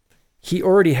 he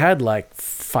already had like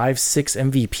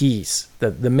 5-6 MVPs.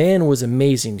 The man was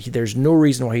amazing. There's no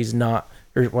reason why he's not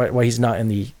in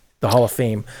the Hall of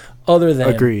Fame, other than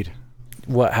agreed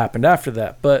what happened after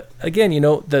that. But again,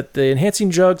 the enhancing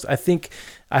drugs. I think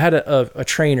I had a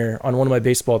trainer on one of my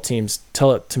baseball teams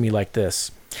tell it to me like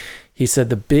this. He said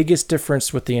the biggest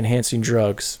difference with the enhancing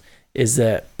drugs is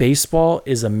that baseball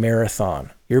is a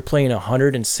marathon. You're playing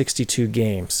 162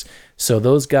 games. So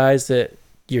those guys that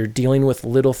you're dealing with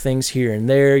little things here and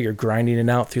there, you're grinding it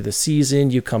out through the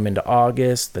season. You come into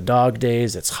August, the dog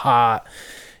days, it's hot.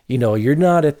 You're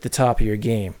not at the top of your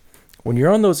game. When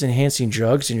you're on those enhancing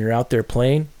drugs and you're out there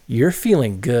playing, you're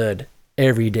feeling good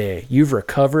every day. You've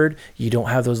recovered. You don't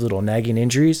have those little nagging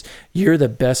injuries. You're the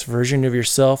best version of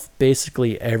yourself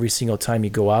basically every single time you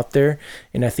go out there.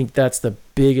 And I think that's the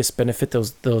biggest benefit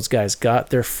those guys got.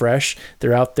 They're fresh.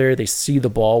 They're out there. They see the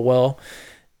ball well.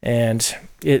 And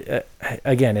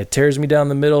it tears me down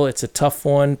the middle. It's a tough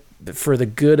one. For the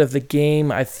good of the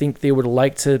game, I think they would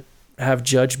like to have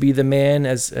Judge be the man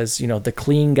as the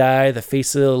clean guy, the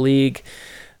face of the league.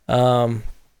 But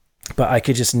I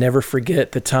could just never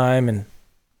forget the time. And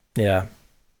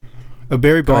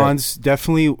Barry Bonds,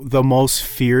 definitely the most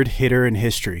feared hitter in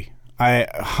history. I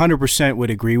 100% would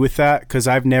agree with that because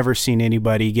I've never seen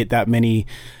anybody get that many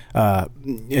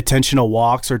intentional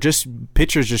walks or just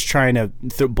pitchers just trying to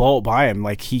blow it by him.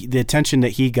 Like the attention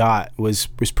that he got was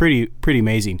pretty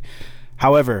amazing.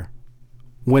 However,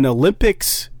 when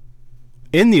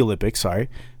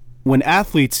when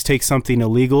athletes take something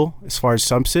illegal as far as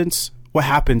substance, what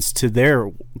happens to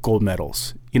their gold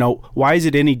medals? Why is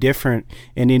it any different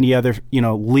in any other,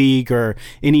 league or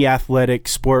any athletic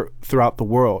sport throughout the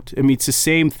world? I mean, it's the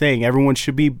same thing. Everyone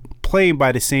should be playing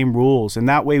by the same rules, and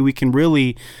that way we can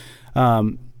really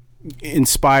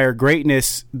inspire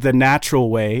greatness the natural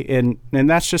way, and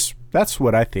that's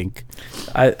what I think.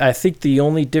 I think the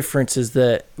only difference is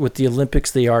that with the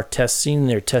Olympics, they're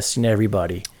testing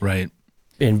everybody. Right.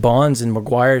 In Bonds and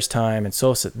McGuire's time and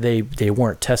Sosa, they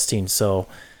weren't testing, so.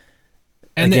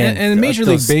 And Major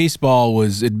League Baseball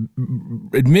was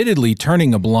admittedly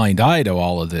turning a blind eye to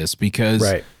all of this because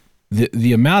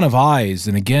the amount of eyes,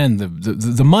 and again,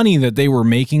 the money that they were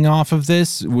making off of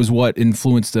this was what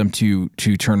influenced them to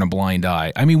turn a blind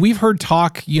eye. I mean, we've heard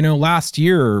talk, last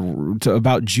year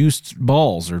about juiced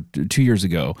balls, or 2 years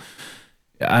ago.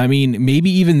 I mean, maybe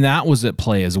even that was at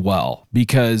play as well,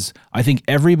 because I think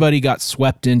everybody got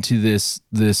swept into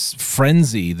this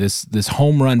frenzy, this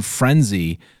home run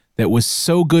frenzy that was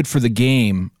so good for the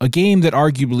game, a game that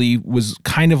arguably was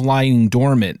kind of lying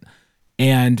dormant.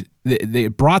 And they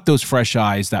brought those fresh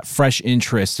eyes, that fresh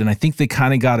interest, and I think they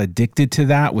kind of got addicted to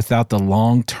that without the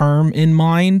long term in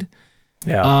mind.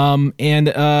 Yeah. And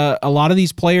a lot of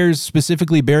these players,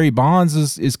 specifically Barry Bonds,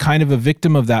 is kind of a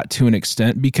victim of that to an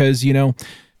extent, because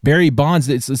Barry Bonds,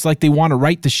 it's like they want to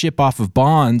write the ship off of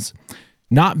Bonds,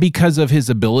 not because of his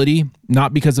ability,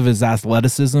 not because of his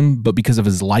athleticism, but because of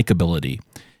his likability.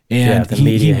 And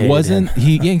he wasn't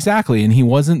exactly, and he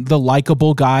wasn't the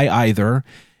likable guy either.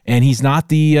 And he's not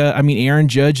the Aaron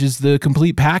Judge is the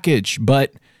complete package,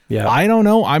 but I don't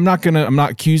know. I'm not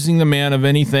accusing the man of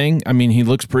anything. I mean, he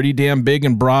looks pretty damn big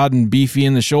and broad and beefy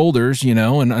in the shoulders, and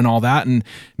all that. And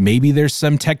maybe there's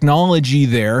some technology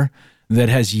there that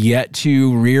has yet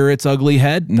to rear its ugly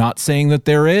head. Not saying that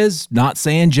there is, not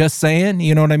saying, just saying,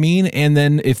 you know what I mean? And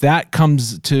then if that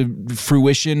comes to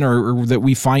fruition, or that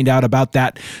we find out about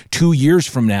that 2 years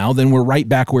from now, then we're right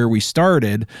back where we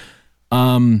started.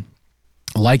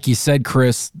 Like you said,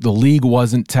 Chris, the league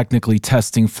wasn't technically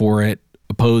testing for it,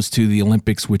 opposed to the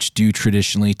Olympics, which do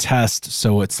traditionally test.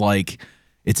 So it's like,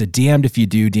 it's a damned if you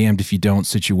do, damned if you don't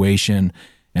situation.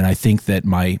 And I think that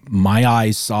my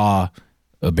eyes saw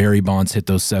Barry Bonds hit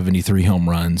those 73 home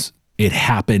runs. It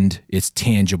happened. It's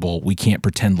tangible. We can't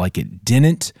pretend like it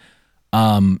didn't.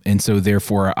 And so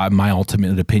therefore, my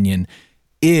ultimate opinion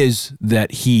is that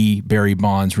Barry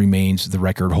Bonds, remains the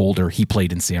record holder. He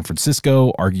played in San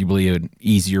Francisco, arguably an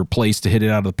easier place to hit it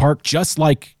out of the park, just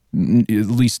like at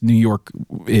least New York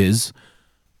is.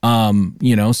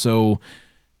 So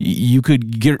you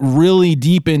could get really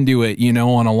deep into it,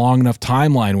 on a long enough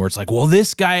timeline where it's like, well,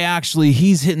 this guy actually,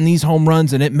 he's hitting these home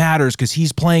runs and it matters because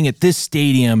he's playing at this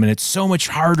stadium and it's so much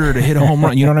harder to hit a home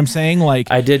run. You know what I'm saying? Like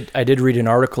I did read an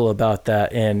article about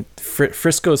that, and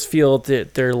Frisco's field,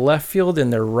 their left field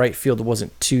and their right field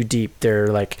wasn't too deep.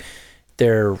 Their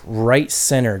right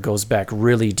center goes back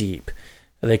really deep.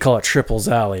 They call it Triples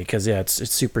Alley because it's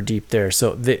super deep there.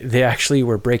 So they actually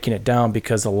were breaking it down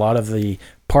because a lot of the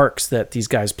parks that these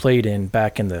guys played in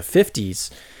back in the 50s,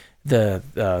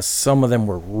 some of them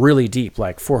were really deep,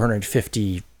 like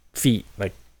 450 feet,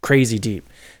 like crazy deep.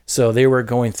 So they were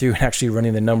going through and actually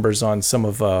running the numbers on some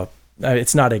of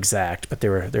it's not exact, but they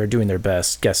were doing their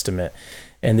best guesstimate,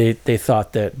 and they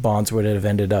thought that Bonds would have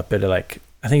ended up at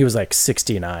I think it was like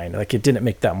 69. Like it didn't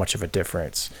make that much of a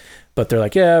difference. But they're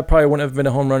like, yeah, it probably wouldn't have been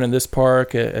a home run in this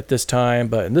park at this time,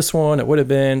 but in this one, it would have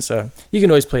been. So you can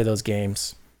always play those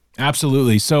games.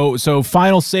 Absolutely. So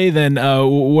final say then.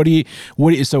 So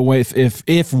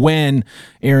if when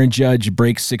Aaron Judge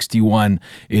breaks 61,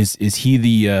 is he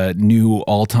the new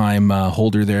all-time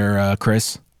holder there,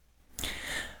 Chris?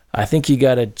 I think you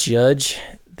got to judge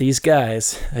these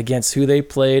guys against who they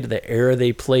played, the era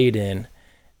they played in,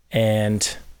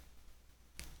 and.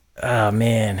 Oh,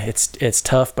 man, it's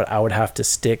tough, but I would have to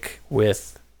stick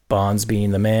with Bonds being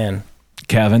the man.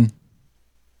 Kevin?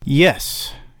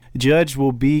 Yes. Judge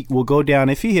will go down,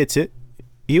 if he hits it,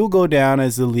 he will go down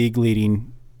as the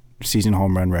league-leading season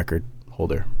home run record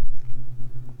holder.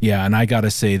 Yeah, and I got to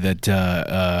say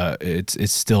that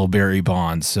it's still Barry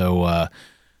Bonds. So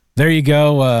there you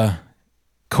go.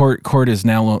 Court is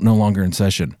now no longer in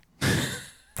session.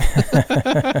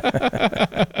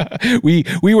 we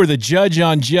were the judge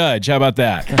on Judge. How about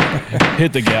that?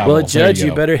 Hit the gavel. Well, Judge,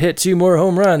 you better hit 2 more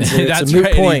home runs. It's a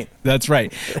moot point. That's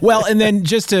right. Well, and then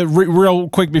just to real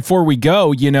quick before we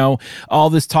go, all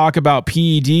this talk about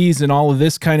PEDs and all of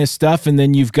this kind of stuff, and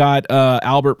then you've got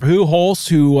Albert Pujols,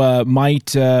 who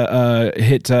might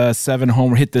hit the 7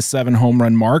 home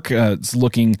run mark. It's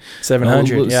looking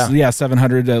 700,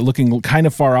 700, looking kind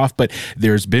of far off. But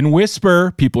there's been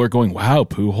whisper. People are going, "Wow,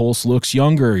 Pujols looks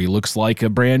younger. He looks like a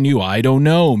brand new. I don't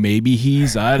know. Maybe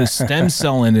he's had a stem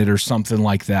cell in it or something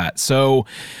like that." So.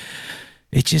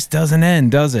 It just doesn't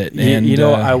end, does it? And,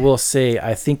 I will say,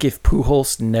 I think if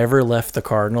Pujols never left the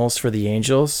Cardinals for the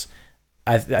Angels,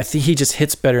 I think he just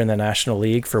hits better in the National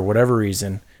League for whatever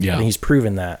reason. Yeah. I think he's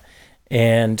proven that.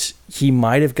 And he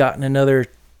might have gotten another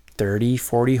 30,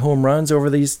 40 home runs over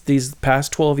these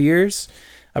past 12 years.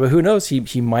 But who knows?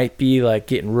 He might be like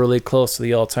getting really close to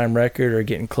the all-time record or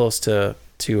getting close to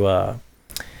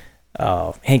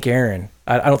Hank Aaron.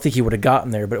 I don't think he would have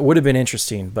gotten there, but it would have been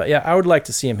interesting. But yeah, I would like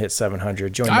to see him hit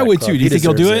 700. I would too. Do you think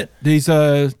he'll do it? He's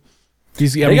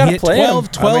hit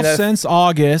 12 since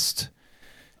August.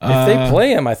 If they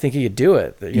play him, I think he could do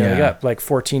it. They got like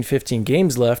 14, 15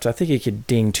 games left. I think he could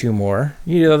ding 2 more.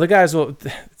 The guys will,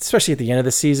 especially at the end of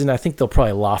the season, I think they'll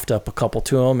probably loft up a couple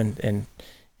to him and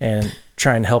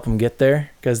try and help him get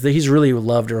there because he's really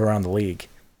loved around the league.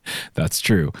 That's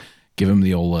true. Give him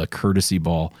the old courtesy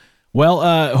ball.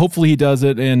 Well, hopefully he does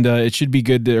it, and it should be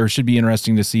good should be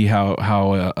interesting to see how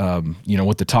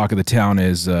what the talk of the town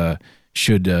is.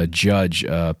 Should Judge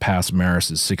pass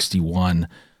Maris's 61,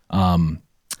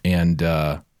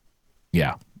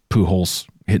 Pujols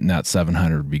hitting that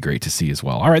 700 would be great to see as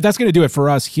well. All right, that's going to do it for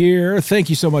us here. Thank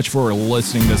you so much for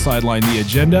listening to Sideline the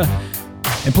Agenda.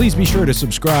 And please be sure to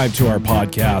subscribe to our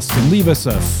podcast and leave us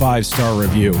a 5-star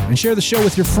review and share the show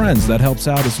with your friends. That helps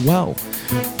out as well.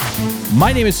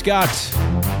 My name is Scott.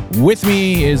 With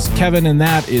me is Kevin, and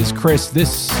that is Chris.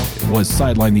 This was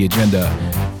Sideline the Agenda.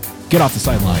 Get off the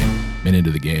sideline and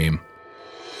into the game.